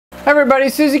Hi everybody,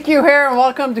 Susie Q here and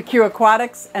welcome to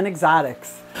QueAquatics and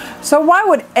Exotics. So why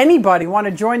would anybody want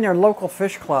to join their local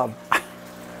fish club?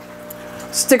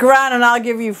 Stick around and I'll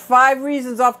give you 5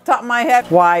 reasons off the top of my head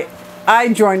why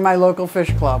I joined my local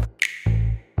fish club.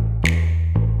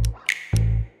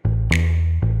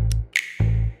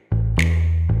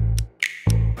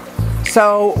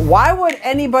 So why would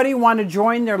anybody want to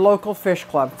join their local fish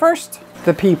club? First,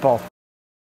 the people.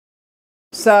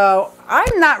 So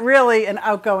I'm not really an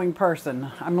outgoing person.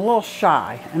 I'm a little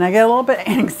shy and I get a little bit of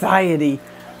anxiety,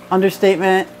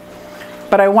 understatement,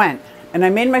 but I went and I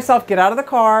made myself get out of the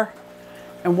car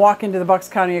and walk into the Bucks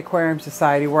County Aquarium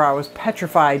Society where I was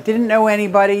petrified, didn't know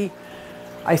anybody.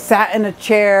 I sat in a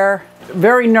chair,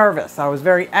 very nervous. I was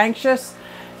very anxious.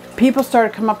 People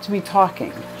started coming up to me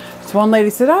talking. So one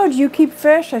lady said, "Oh, do you keep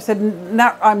fish?" I said,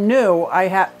 "No, I'm new."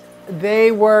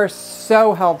 They were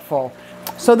so helpful.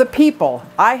 So the people,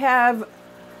 I have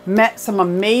met some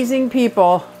amazing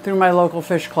people through my local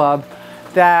fish club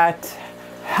that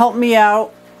help me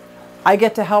out. I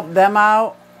get to help them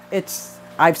out.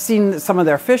 I've seen some of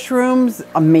their fish rooms,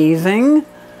 amazing.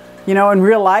 You know, in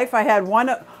real life, I had one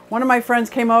of my friends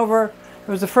came over.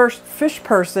 It was the first fish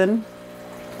person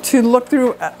to look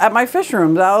through at my fish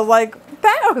rooms. I was like,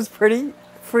 that was pretty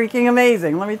freaking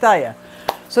amazing, let me tell you.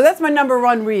 So that's my number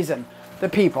 1 reason, the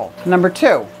people. Number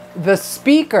 2, the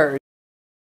speakers.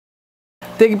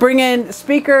 They bring in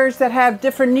speakers that have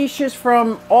different niches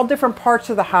from all different parts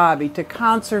of the hobby, to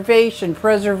conservation,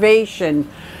 preservation,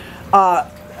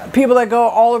 people that go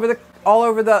all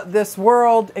over this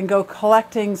world and go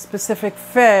collecting specific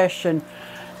fish, and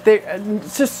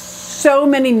it's just so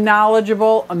many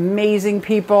knowledgeable, amazing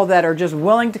people that are just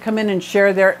willing to come in and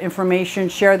share their information,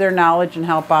 share their knowledge, and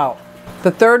help out.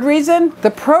 The 3rd reason,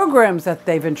 the programs that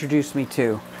they've introduced me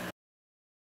to.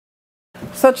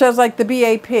 Such as like the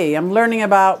BAP, I'm learning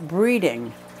about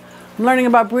breeding. I'm learning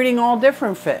about breeding all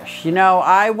different fish. You know,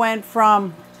 I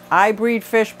breed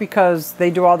fish because they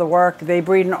do all the work. They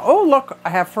breed and, oh look, I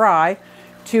have fry,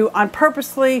 to I'm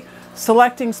purposely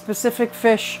selecting specific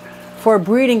fish for a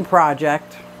breeding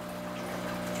project.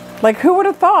 Like, who would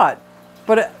have thought?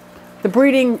 But the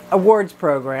breeding awards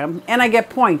program, and I get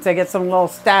points. I get some little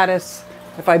status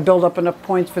if I build up enough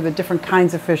points for the different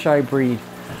kinds of fish I breed.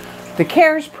 The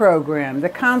CARES program, the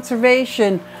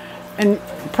conservation and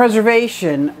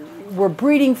preservation. We're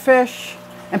breeding fish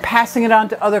and passing it on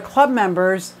to other club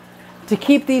members to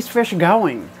keep these fish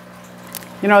going.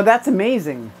 You know, that's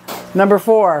amazing. Number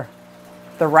 4,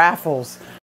 the raffles.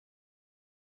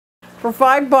 For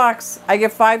 $5, I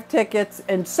get 5 tickets,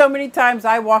 and so many times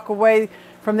I walk away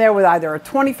from there with either a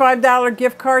 $25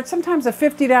 gift card, sometimes a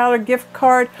 $50 gift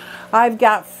card. I've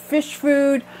got fish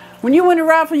food. When you win a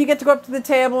raffle, you get to go up to the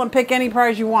table and pick any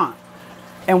prize you want.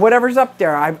 And whatever's up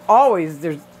there,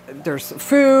 there's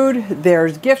food,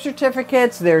 there's gift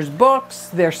certificates, there's books,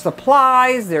 there's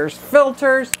supplies, there's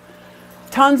filters,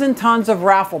 tons and tons of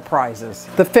raffle prizes.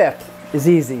 The 5th is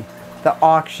easy, the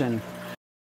auction.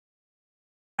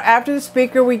 After the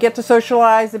speaker, we get to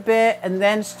socialize a bit, and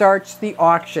then starts the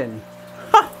auction.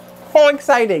 How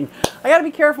exciting. I gotta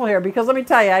be careful here because let me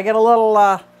tell you, I get a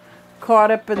little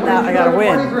caught up in that. I gotta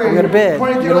win. I'm gonna bid.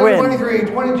 22 going 23.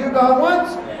 22 going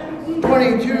once.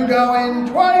 22 going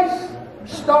twice.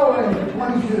 Stolen.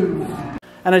 22.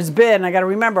 And I just bid, and I gotta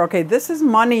remember, okay, this is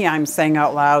money I'm saying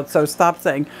out loud, so stop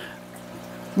saying.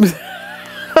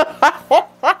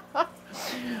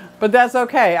 But that's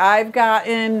okay. I've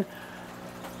gotten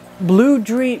Blue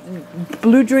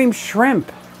Dream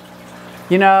shrimp,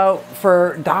 you know,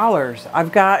 for $.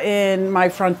 I've gotten my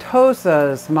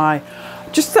frontosas, my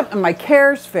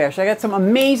CARES fish. I got some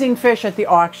amazing fish at the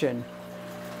auction.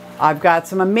 I've got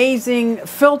some amazing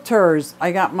filters.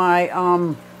 I got my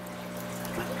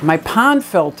my pond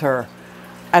filter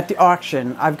at the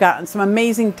auction. I've gotten some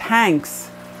amazing tanks.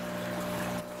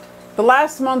 The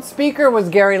last month's speaker was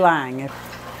Gary Lange.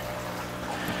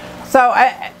 So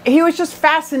he was just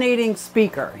fascinating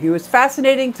speaker. He was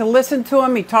fascinating to listen to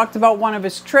him. He talked about one of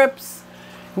his trips.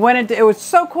 It was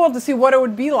so cool to see what it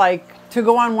would be like to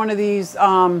go on one of these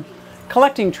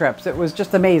collecting trips. It was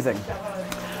just amazing.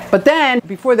 But then,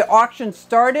 before the auction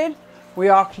started,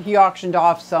 he auctioned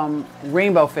off some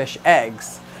rainbow fish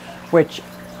eggs, which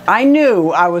I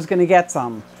knew I was going to get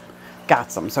some. Got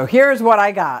some. So here's what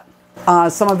I got.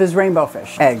 Some of his rainbow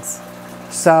fish eggs.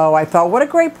 So I thought, what a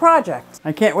great project.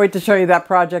 I can't wait to show you that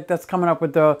project that's coming up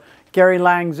with the Gary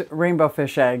Lange's rainbow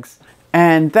fish eggs.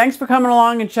 And thanks for coming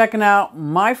along and checking out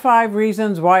my 5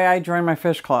 reasons why I joined my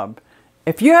fish club.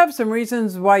 If you have some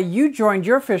reasons why you joined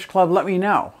your fish club, let me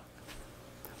know.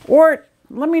 Or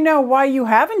let me know why you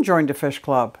haven't joined a fish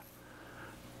club.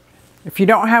 If you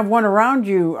don't have one around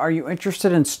you, are you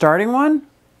interested in starting one?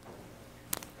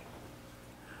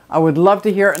 I would love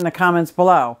to hear it in the comments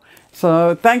below.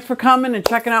 So thanks for coming and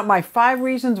checking out my 5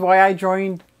 reasons why I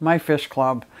joined my fish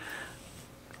club.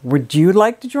 Would you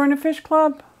like to join a fish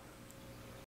club?